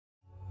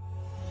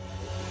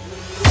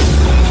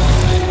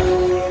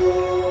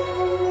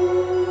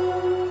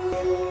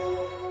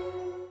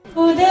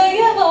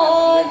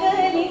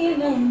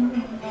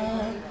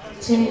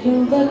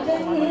ಚೆಲುವ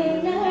ಕನ್ನಡ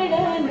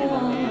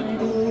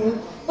ನಾಡು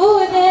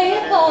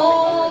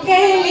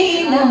ಉದಯವಾಗಲಿ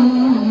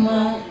ನಮ್ಮ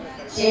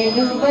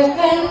ಚೆಲುವ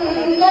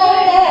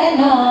ಕನ್ನಡ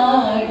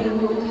ನಾಡು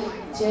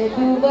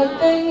ಚೆಲುವ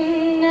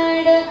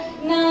ಕನ್ನಡ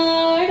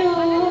ನಾಡು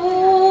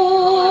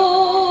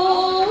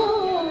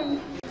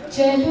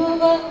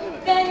ಚೆಲುವ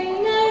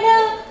ಕನ್ನಡ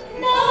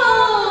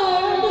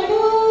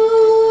ನಾಡು.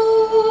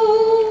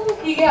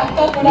 ಹೀಗೆ ಅಕ್ಕ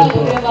ಕೂಡ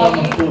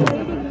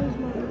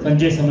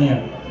ಸಂಜೆ ಸಮಯ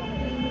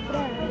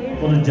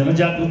ಒಂದು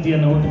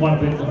ಜನಜಾಗೃತಿಯನ್ನು ಉಂಟು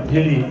ಮಾಡಬೇಕು ಅಂತ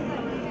ಹೇಳಿ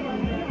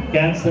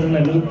ಕ್ಯಾನ್ಸರ್ನ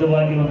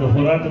ವಿರುದ್ಧವಾಗಿ ಒಂದು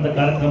ಹೋರಾಟದ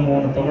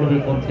ಕಾರ್ಯಕ್ರಮವನ್ನು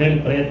ತಗೊಳ್ಬೇಕು ಅಂತ ಹೇಳಿ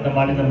ಪ್ರಯತ್ನ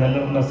ಮಾಡಿ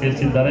ನಮ್ಮೆಲ್ಲರನ್ನ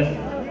ಸೇರಿಸಿದ್ದಾರೆ.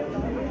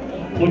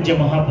 ಪೂಜ್ಯ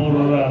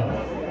ಮಹಾಪೌರರ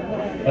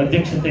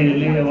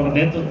ಅಧ್ಯಕ್ಷತೆಯಲ್ಲಿ ಅವರ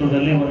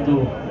ನೇತೃತ್ವದಲ್ಲಿ ಒಂದು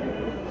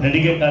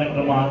ನಡಿಗೆ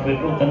ಕಾರ್ಯಕ್ರಮ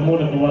ಆಗಬೇಕು,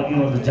 ತನ್ಮೂಲಕವಾಗಿ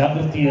ಒಂದು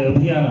ಜಾಗೃತಿಯ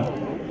ಅಭಿಯಾನ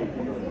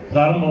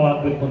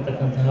ಪ್ರಾರಂಭವಾಗಬೇಕು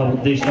ಅಂತಕ್ಕಂತಹ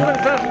ಉದ್ದೇಶ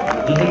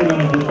ಜೊತೆಗೆ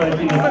ನಮಗೆ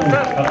ಗೊತ್ತಾಯ್ತು ಇವತ್ತು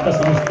ಅಕ್ಕ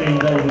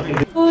ಸಂಸ್ಥೆಯಿಂದ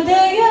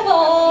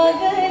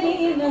ಉದಯವಾಗಲಿ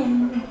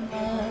ನಮ್ಮ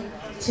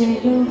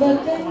ಚೆಲುವ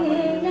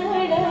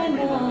ಕನ್ನಡ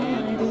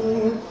ನಾಡು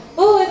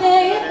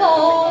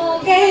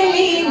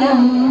ಉದಯವಾಗಲಿ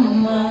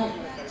ನಮ್ಮ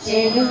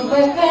ಚೆಲುವ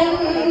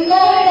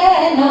ಕನ್ನಡ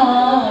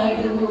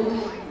ನಾಡು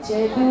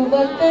ಚೆಲುವ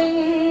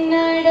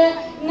ಕನ್ನಡ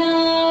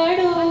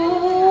ನಾಡು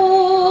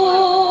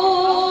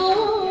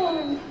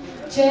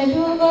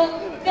ಚೆಲುವ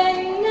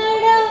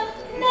ಕನ್ನಡ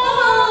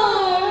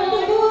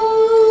ನಾಡು.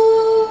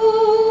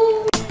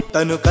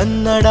 ತನು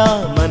ಕನ್ನಡ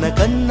ಮನ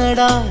ಕನ್ನಡ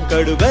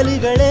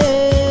ಕಡುಗಲಿಗಳೇ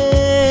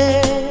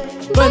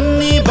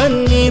ಬನ್ನಿ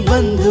ಬನ್ನಿ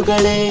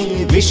ಬಂಧುಗಳೇ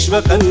ವಿಶ್ವ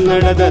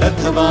ಕನ್ನಡದ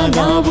ರಥವ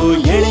ನಾವು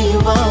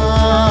ಎಳೆಯುವ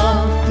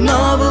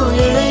ನಾವು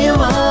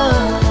ಎಳೆಯುವ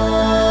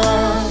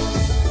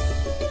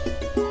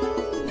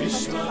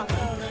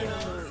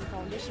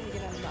ಫೌಂಡೇಶನ್ಗೆ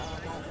ನಾನು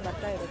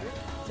ಬರ್ತಾ ಇರೋದು.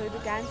 ಸೊ ಇದು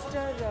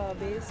ಕ್ಯಾನ್ಸರ್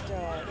ಬೇಸ್ಡ್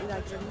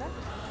ಇದಾದ್ರಿಂದ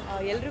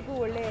ಎಲ್ರಿಗೂ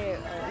ಒಳ್ಳೆ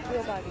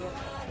ಉಪಯೋಗ ಆಗಿದೆ.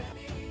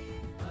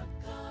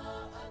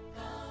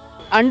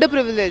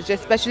 Underprivileged,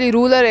 especially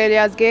rural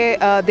areas,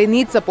 they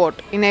need support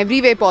in every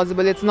way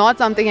possible. It's not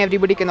something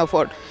everybody can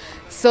afford.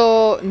 So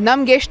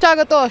namge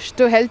eshtaguttೋ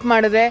ashtu help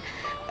madidre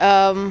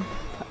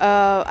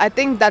I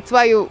think that's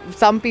why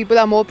some people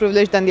are more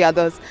privileged than the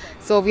others.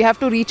 So we have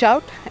to reach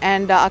out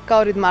and akka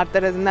ಅವರು ಇದು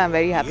ಮಾಡ್ತಾರೆ ಅದನ್ನ I'm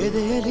very happy.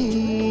 ಎದೆಯಲ್ಲಿ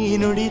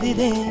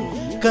ನುಡಿದಿದೆ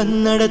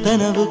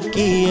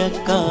ಕನ್ನಡತನವುಕ್ಕಿ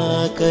ಅಕ್ಕ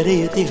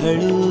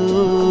ಕರೆಯುತ್ತಿಗಳು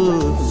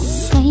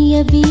ಕೈಯ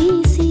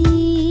ಬೀಸಿ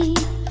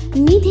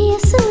ನಿಧಿಯ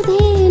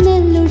ಸುಧೆ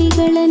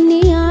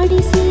ನಲ್ಲುಡಿಗಳನ್ನೇ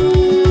ಆಡಿಸಿ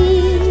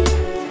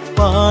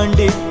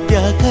ಪಾಂಡಿತ್ಯ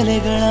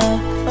ಕಲೆಗಳ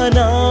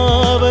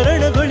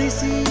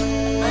ಅನಾವರಣಗೊಳಿಸಿ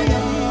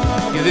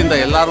ಇದರಿಂದ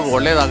ಎಲ್ಲರಿಗೂ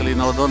ಒಳ್ಳೇದಾಗಲಿ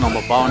ಅನ್ನೋದು ನಮ್ಮ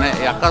ಭಾವನೆ.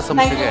 ಅಕ್ಕ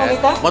ಸಂಸ್ಥೆಗೆ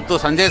ಮತ್ತು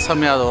ಸಂಜೆ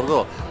ಸಮಯದವರೆಗೂ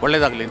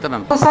ಒಳ್ಳೇದಾಗಲಿ ಅಂತ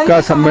ನಾನು ಅಕ್ಕ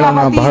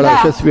ಸಮ್ಮೇಳನ ಬಹಳ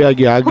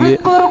ಯಶಸ್ವಿಯಾಗಿ ಆಗಲಿ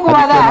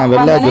ಅದಕ್ಕೆ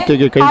ನಾವೆಲ್ಲ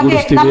ಜೊತೆಗೆ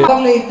ಕೈಗೂಡಿಸ್ತೀವಿ.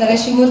 ಇರ್ತಾರೆ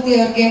ಶಿವಮೂರ್ತಿ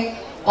ಅವರಿಗೆ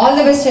ಆಲ್ ದ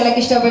ಬೆಸ್ಟ್ ಹೇಳಕ್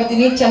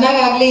ಇಷ್ಟಪಡ್ತೀನಿ.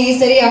 ಚೆನ್ನಾಗಾಗ್ಲಿ ಈ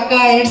ಸರಿ ಅಕ್ಕ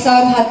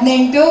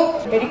 2018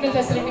 ಮೆಡಿಕಲ್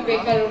ಫೆಸಿಲಿಟಿ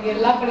ಬೇಕಾದವ್ರಿಗೆ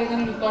ಎಲ್ಲ ಕಡೆಯಿಂದ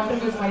ನೀವು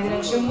ಕಾಂಟ್ರಿಬ್ಯೂಟ್ ಮಾಡಿದ್ರೆ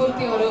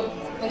ಶಿವಮೂರ್ತಿ ಅವರು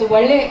ಒಂದು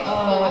ಒಳ್ಳೆ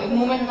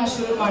ಮೂವ್ಮೆಂಟ್ ನ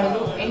ಶುರು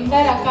ಮಾಡಿದ್ರು.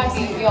 ಎಂಟೈರ್ ಅಕ್ಕ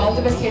ಟೀಮ್ಗೆ ಆಲ್ ದ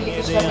ಬೆಸ್ಟ್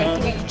ಹೇಳಲಿಕ್ಕೆ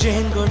ಇಷ್ಟಪಡ್ತೀನಿ.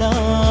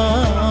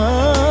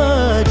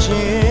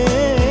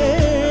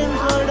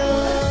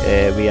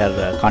 We are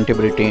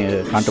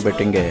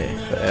contributing a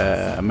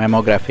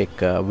mammographic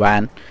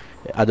van.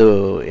 ಅದು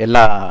ಎಲ್ಲ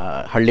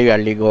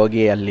ಹಳ್ಳಿಗೆ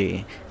ಹೋಗಿ ಅಲ್ಲಿ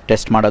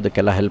ಟೆಸ್ಟ್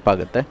ಮಾಡೋದಕ್ಕೆಲ್ಲ ಹೆಲ್ಪ್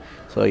ಆಗುತ್ತೆ.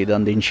 ಸೊ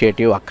ಇದೊಂದು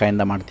ಇನಿಷಿಯೇಟಿವ್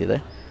ಅಕ್ಕಯಿಂದ ಮಾಡ್ತಿದೆ.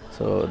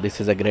 So this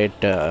is a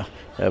great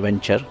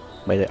venture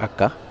by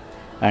ಅಕ್ಕ.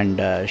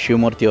 ಆ್ಯಂಡ್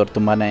ಶಿವಮೂರ್ತಿ ಅವರು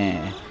ತುಂಬಾ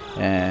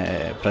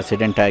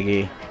ಪ್ರೆಸಿಡೆಂಟಾಗಿ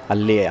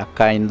ಅಲ್ಲಿ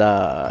ಅಕ್ಕಯಿಂದ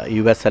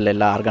US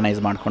ಅಲ್ಲೆಲ್ಲ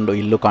ಆರ್ಗನೈಸ್ ಮಾಡಿಕೊಂಡು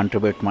ಇಲ್ಲೂ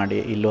ಕಾಂಟ್ರಿಬ್ಯೂಟ್ ಮಾಡಿ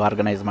ಇಲ್ಲೂ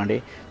ಆರ್ಗನೈಸ್ ಮಾಡಿ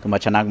ತುಂಬ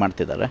ಚೆನ್ನಾಗಿ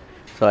ಮಾಡ್ತಿದ್ದಾರೆ.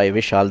 So I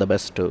wish all the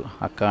best to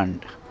ಅಕ್ಕ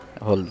ಆ್ಯಂಡ್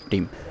ಹೋಲ್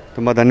ಟೀಮ್.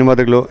 ತುಂಬ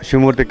ಧನ್ಯವಾದಗಳು.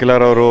 ಶಿವಮೂರ್ತಿ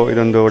ಕಿಲಾರ್ ಅವರು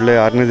ಇದೊಂದು ಒಳ್ಳೆಯ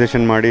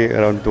ಆರ್ಗನೈಸೇಷನ್ ಮಾಡಿ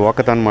ಒಂದು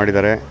ವಾಕಥಾನ್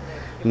ಮಾಡಿದ್ದಾರೆ.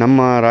 ನಮ್ಮ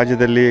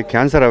ರಾಜ್ಯದಲ್ಲಿ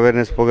ಕ್ಯಾನ್ಸರ್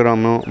ಅವೇರ್ನೆಸ್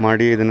ಪ್ರೋಗ್ರಾಮು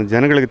ಮಾಡಿ ಇದನ್ನು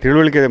ಜನಗಳಿಗೆ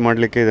ತಿಳುವಳಿಕೆ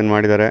ಮಾಡಲಿಕ್ಕೆ ಇದನ್ನು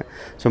ಮಾಡಿದ್ದಾರೆ.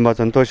 ತುಂಬ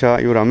ಸಂತೋಷ.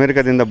 ಇವರು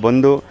ಅಮೇರಿಕಾದಿಂದ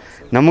ಬಂದು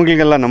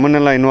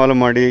ನಮ್ಮನ್ನೆಲ್ಲ ಇನ್ವಾಲ್ವ್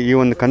ಮಾಡಿ ಈ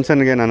ಒಂದು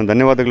ಕನ್ಸರ್ನ್ಗೆ ನಾನು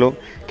ಧನ್ಯವಾದಗಳು.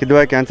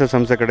 ಕಿದ್ವಾಯಿ ಕ್ಯಾನ್ಸರ್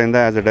ಸಂಸ್ಥೆ ಕಡೆಯಿಂದ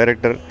ಆ್ಯಸ್ ಎ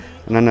ಡೈರೆಕ್ಟರ್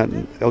ನನ್ನ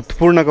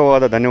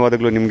ಉತ್ಪೂರ್ಣಕವಾದ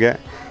ಧನ್ಯವಾದಗಳು ನಿಮಗೆ.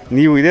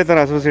 ನೀವು ಇದೇ ಥರ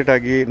ಅಸೋಸಿಯೇಟ್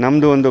ಆಗಿ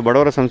ನಮ್ಮದು ಒಂದು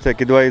ಬಡವರ ಸಂಸ್ಥೆ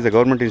Kidwai is A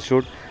government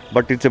institute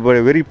but it's A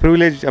very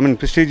privilege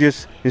prestigious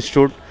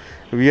institute.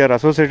 We are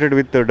associated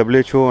with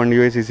WHO and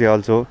UICC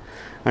also.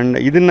 And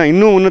ಇದನ್ನು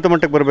ಇನ್ನೂ ಉನ್ನತ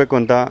ಮಟ್ಟಕ್ಕೆ ಬರಬೇಕು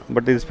ಅಂತ.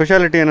 ಬಟ್ ಇದು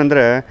ಸ್ಪೆಷಾಲಿಟಿ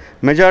ಏನಂದರೆ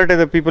majority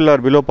of the people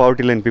are below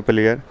poverty line people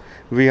year.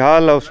 We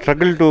all how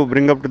struggle to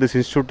bring up to this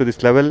institute to this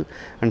level.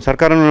 And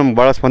ಸರ್ಕಾರನೂ ನಮ್ಗೆ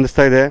ಭಾಳ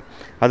ಸ್ಪಂದಿಸ್ತಾ ಇದೆ.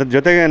 ಅದ್ರ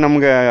ಜೊತೆಗೆ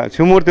ನಮಗೆ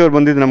ಶಿವಮೂರ್ತಿ ಅವರು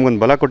ಬಂದಿದ್ದು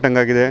ನಮಗೊಂದು ಬಲ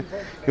ಕೊಟ್ಟಂಗಾಗಿದೆ.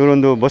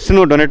 ಇವರೊಂದು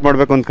ಬಸ್ಸನ್ನು ಡೊನೇಟ್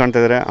ಮಾಡಬೇಕು ಅಂತ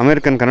ಕಾಣ್ತಾ ಇದ್ದಾರೆ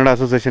ಅಮೇರಿಕನ್ ಕನ್ನಡ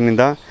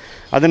ಅಸೋಸಿಯೇಷನಿಂದ.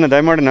 ಅದನ್ನು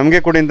ದಯಮಾಡಿ ನಮಗೆ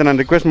ಕೊಡಿ ಅಂತ ನಾನು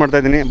ರಿಕ್ವೆಸ್ಟ್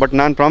ಮಾಡ್ತಾಯಿದ್ದೀನಿ. ಬಟ್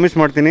ನಾನು ಪ್ರಾಮಿಸ್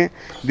ಮಾಡ್ತೀನಿ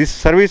this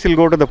service will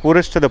go to the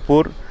poorest of the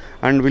poor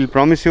and we'll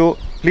promise you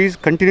please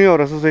continue our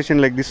association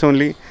like this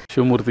only.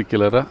 Shivamurthy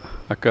ಕಿಲಾರ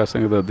ಅಕ್ಕ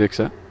ಸಂಘದ ಅಧ್ಯಕ್ಷ.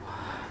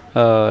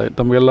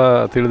 ತಮಗೆಲ್ಲ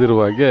ತಿಳಿದಿರುವ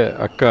ಹಾಗೆ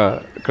ಅಕ್ಕ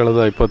ಕಳೆದ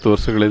 20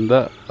 ವರ್ಷಗಳಿಂದ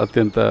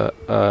ಅತ್ಯಂತ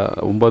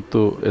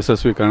 9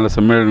 ಯಶಸ್ವಿ ಕನ್ನಡ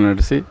ಸಮ್ಮೇಳನ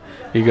ನಡೆಸಿ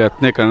ಈಗ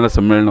 10ನೇ ಕನ್ನಡ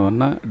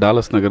ಸಮ್ಮೇಳನವನ್ನು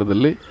ಡಾಲಸ್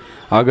ನಗರದಲ್ಲಿ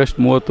ಆಗಸ್ಟ್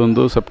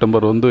 31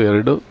 ಸೆಪ್ಟೆಂಬರ್ 1,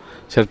 2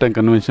 ಶೆರ್ಟನ್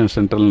ಕನ್ವೆನ್ಷನ್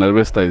ಸೆಂಟ್ರಲ್ಲಿ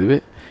ನೆರವೇರಿಸ್ತಾ ಇದ್ವಿ.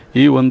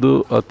 ಈ ಒಂದು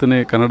 10ನೇ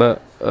ಕನ್ನಡ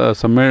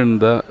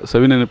ಸಮ್ಮೇಳನದ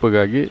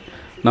ಸವಿನೆನಪಿಗಾಗಿ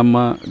ನಮ್ಮ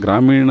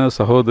ಗ್ರಾಮೀಣ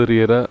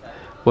ಸಹೋದರಿಯರ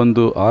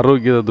ಒಂದು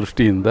ಆರೋಗ್ಯದ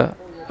ದೃಷ್ಟಿಯಿಂದ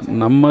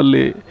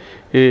ನಮ್ಮಲ್ಲಿ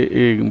ಈ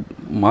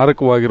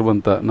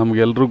ಮಾರಕವಾಗಿರುವಂಥ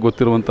ನಮಗೆಲ್ಲರೂ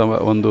ಗೊತ್ತಿರುವಂಥ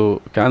ಒಂದು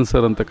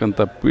ಕ್ಯಾನ್ಸರ್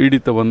ಅಂತಕ್ಕಂಥ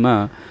ಪೀಡಿತವನ್ನು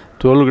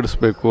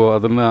ತೊಲಗಿಡಿಸ್ಬೇಕು,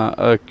 ಅದನ್ನು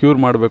ಕ್ಯೂರ್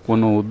ಮಾಡಬೇಕು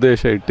ಅನ್ನೋ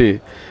ಉದ್ದೇಶ ಇಟ್ಟು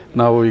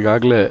ನಾವು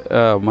ಈಗಾಗಲೇ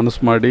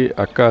ಮನಸ್ಸು ಮಾಡಿ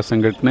ಅಕ್ಕ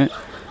ಸಂಘಟನೆ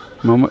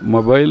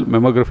ಮೊಬೈಲ್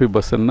ಮೆಮೊಗ್ರಫಿ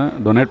ಬಸ್ಸನ್ನು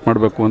ಡೊನೇಟ್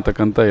ಮಾಡಬೇಕು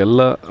ಅಂತಕ್ಕಂಥ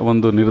ಎಲ್ಲ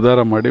ಒಂದು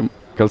ನಿರ್ಧಾರ ಮಾಡಿ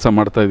ಕೆಲಸ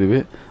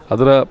ಮಾಡ್ತಾಯಿದ್ದೀವಿ.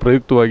 ಅದರ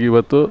ಪ್ರಯುಕ್ತವಾಗಿ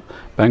ಇವತ್ತು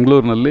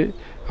ಬೆಂಗಳೂರಿನಲ್ಲಿ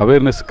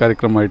ಅವೇರ್ನೆಸ್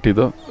ಕಾರ್ಯಕ್ರಮ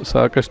ಇಟ್ಟಿದ್ದು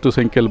ಸಾಕಷ್ಟು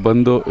ಸಂಖ್ಯೆಯಲ್ಲಿ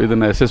ಬಂದು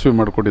ಇದನ್ನು ಯಶಸ್ವಿ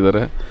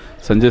ಮಾಡಿಕೊಟ್ಟಿದ್ದಾರೆ.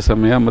 ಸಂಜೆ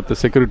ಸಮಯ ಮತ್ತು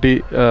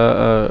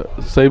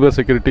ಸೈಬರ್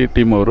ಸೆಕ್ಯೂರಿಟಿ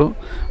ಟೀಮ್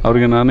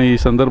ಅವರಿಗೆ ನಾನು ಈ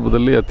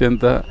ಸಂದರ್ಭದಲ್ಲಿ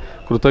ಅತ್ಯಂತ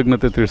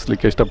ಕೃತಜ್ಞತೆ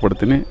ತಿಳಿಸ್ಲಿಕ್ಕೆ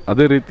ಇಷ್ಟಪಡ್ತೀನಿ.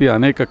 ಅದೇ ರೀತಿ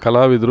ಅನೇಕ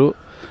ಕಲಾವಿದರು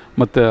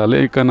ಮತ್ತು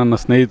ಅನೇಕ ನನ್ನ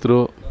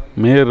ಸ್ನೇಹಿತರು,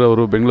 ಮೇಯರ್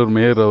ಅವರು, ಬೆಂಗಳೂರು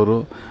ಮೇಯರ್ ಅವರು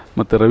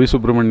ಮತ್ತು ರವಿ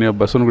ಸುಬ್ರಹ್ಮಣ್ಯ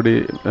ಬಸವನಗುಡಿ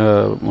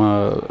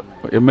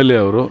MLA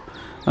ಅವರು,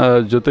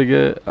 ಜೊತೆಗೆ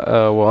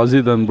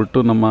ವಾಜಿದ್ ಅಂದ್ಬಿಟ್ಟು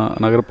ನಮ್ಮ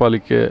ನಗರ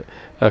ಪಾಲಿಕೆ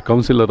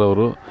ಕೌನ್ಸಿಲರ್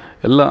ಅವರು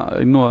ಎಲ್ಲ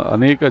ಇನ್ನೂ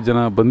ಅನೇಕ ಜನ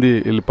ಬಂದು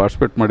ಇಲ್ಲಿ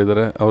ಪಾರ್ಟಿಸಿಪೇಟ್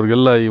ಮಾಡಿದ್ದಾರೆ.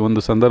 ಅವ್ರಿಗೆಲ್ಲ ಈ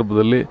ಒಂದು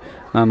ಸಂದರ್ಭದಲ್ಲಿ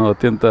ನಾನು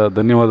ಅತ್ಯಂತ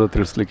ಧನ್ಯವಾದ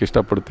ತಿಳಿಸ್ಲಿಕ್ಕೆ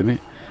ಇಷ್ಟಪಡ್ತೀನಿ.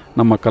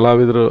 ನಮ್ಮ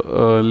ಕಲಾವಿದರು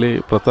ಅಲ್ಲಿ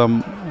ಪ್ರಥಮ್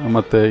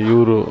ಮತ್ತು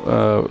ಇವರು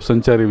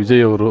ಸಂಚಾರಿ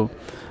ವಿಜಯ್ ಅವರು,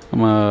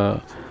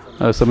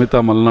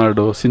 ಸಮಿತಾ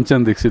ಮಲ್ನಾಡು,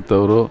 ಸಿಂಚನ್ ದೀಕ್ಷಿತ್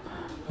ಅವರು,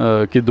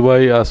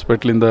 ಕಿದ್ವಾಯಿ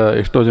ಹಾಸ್ಪಿಟ್ಲಿಂದ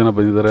ಎಷ್ಟೋ ಜನ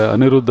ಬಂದಿದ್ದಾರೆ.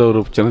 ಅನಿರುದ್ಧ್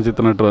ಅವರು,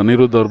 ಚಲನಚಿತ್ರ ನಟರು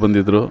ಅನಿರುದ್ಧ್ ಅವರು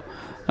ಬಂದಿದ್ದರು.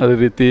 ಅದೇ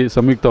ರೀತಿ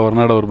ಸಂಯುಕ್ತ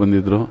ಹೊರನಾಡು ಅವರು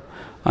ಬಂದಿದ್ದರು.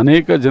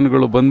 ಅನೇಕ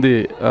ಜನಗಳು ಬಂದು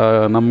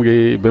ನಮಗೆ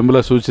ಈ ಬೆಂಬಲ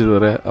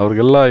ಸೂಚಿಸಿದ್ದಾರೆ.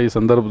 ಅವ್ರಿಗೆಲ್ಲ ಈ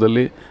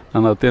ಸಂದರ್ಭದಲ್ಲಿ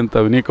ನಾನು ಅತ್ಯಂತ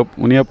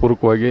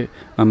ವಿನಯಪೂರ್ವಕವಾಗಿ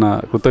ನನ್ನ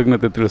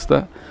ಕೃತಜ್ಞತೆ ತಿಳಿಸ್ತಾ,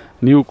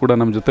 ನೀವು ಕೂಡ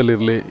ನಮ್ಮ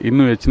ಜೊತೆಲಿರಲಿ,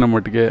 ಇನ್ನೂ ಹೆಚ್ಚಿನ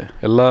ಮಟ್ಟಿಗೆ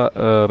ಎಲ್ಲ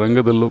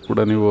ರಂಗದಲ್ಲೂ ಕೂಡ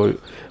ನೀವು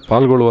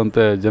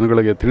ಪಾಲ್ಗೊಳ್ಳುವಂತೆ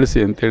ಜನಗಳಿಗೆ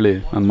ತಿಳಿಸಿ ಅಂತೇಳಿ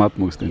ನಾನು ಮಾತು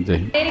ಮುಗಿಸ್ತೀನಿ. ಜೈ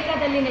ಹಿಂದ್.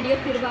 ಅಮೆರಿಕದಲ್ಲಿ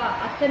ನಡೆಯುತ್ತಿರುವ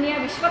 10ನೇ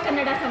ವಿಶ್ವ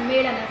ಕನ್ನಡ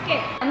ಸಮ್ಮೇಳನಕ್ಕೆ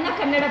ನನ್ನ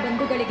ಕನ್ನಡ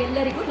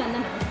ಬಂಧುಗಳಿಗೆಲ್ಲರಿಗೂ ನನ್ನ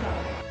ನಮಸ್ಕಾರ.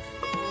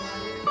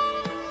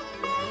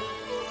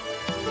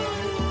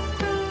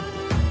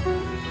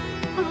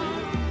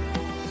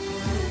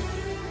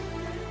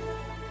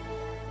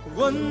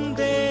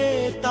 ಒಂದೇ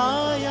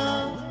ತಾಯ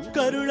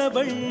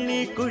ಕರುಳಬಳ್ಳಿ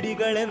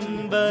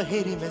ಕುಡಿಗಳೆಂಬ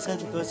ಹಿರಿಮೆ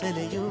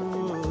ಸದ್ವಸಲೆಯೂ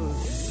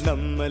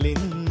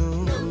ನಮ್ಮಲಿನ್ನೂ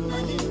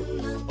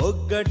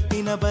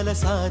ಒಗ್ಗಟ್ಟಿನ ಬಲ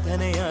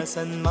ಸಾಧನೆಯ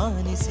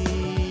ಸನ್ಮಾನಿಸಿ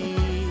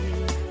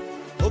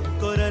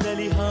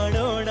ಒಕ್ಕೊರಲಲ್ಲಿ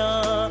ಹಾಡೋಣ,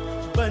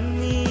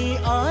 ಬನ್ನಿ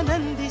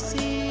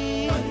ಆನಂದಿಸಿ.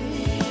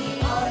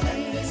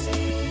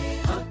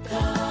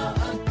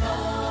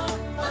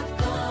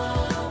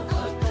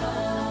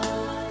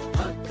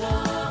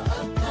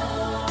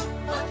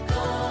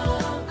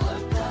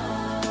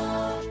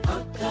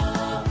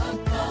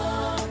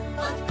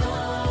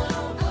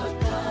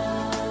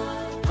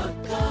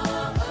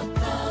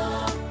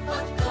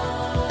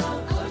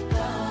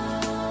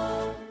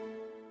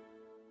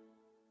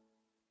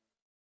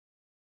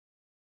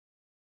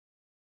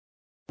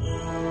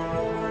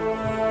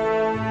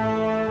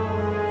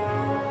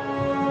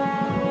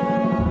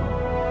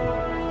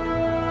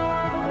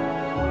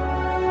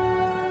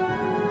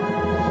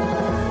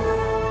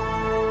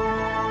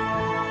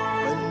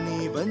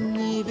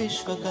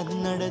 ವಿಶ್ವ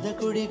ಕನ್ನಡದ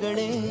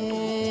ಕುಡಿಗಳೇ,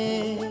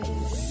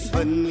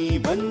 ಬನ್ನಿ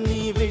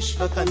ಬನ್ನಿ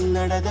ವಿಶ್ವ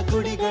ಕನ್ನಡದ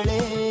ಕುಡಿಗಳೇ,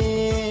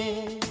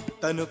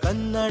 ತನು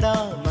ಕನ್ನಡ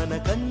ಮನ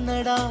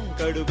ಕನ್ನಡ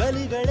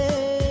ಕಡುಗಲಿಗಳೇ,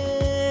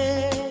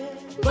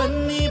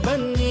 ಬನ್ನಿ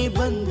ಬನ್ನಿ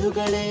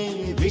ಬಂಧುಗಳೇ,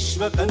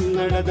 ವಿಶ್ವ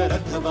ಕನ್ನಡದ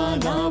ರಥವ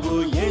ನಾವು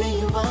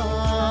ಎಳೆಯುವ,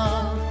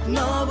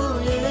 ನಾವು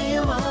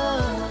ಎಳೆಯುವ.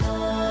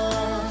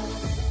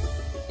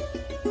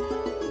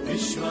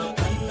 ವಿಶ್ವ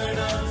ಕನ್ನಡ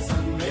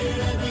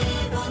ಸಮ್ಮೇಳನ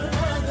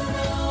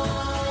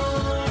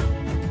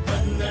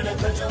ಕನ್ನಡ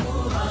ಧ್ವಜವೂ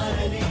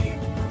ಹಾರಲಿ,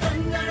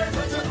 ಕನ್ನಡ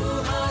ಧ್ವಜವೂ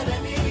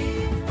ಹಾರಲಿ.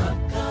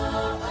 ಅಕ್ಕ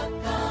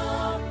ಅಕ್ಕ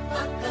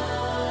ಅಕ್ಕ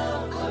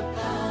ಅಕ್ಕ.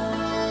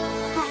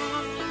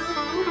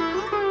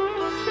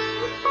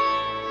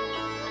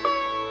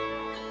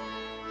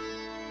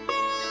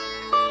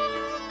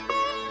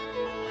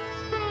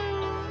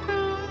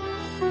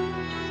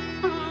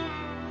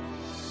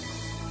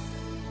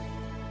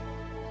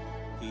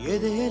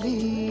 ಎದೆಯಲ್ಲಿ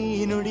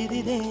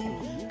ನುಡಿದಿದೆ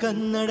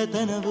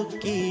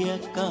ಕನ್ನಡತನವುಕ್ಕಿ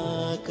ಅಕ್ಕ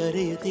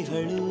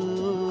ಕರೆಯುತ್ತಿಹಳು.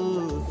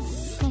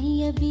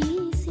 ಕೈಯ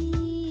ಬೀಸಿ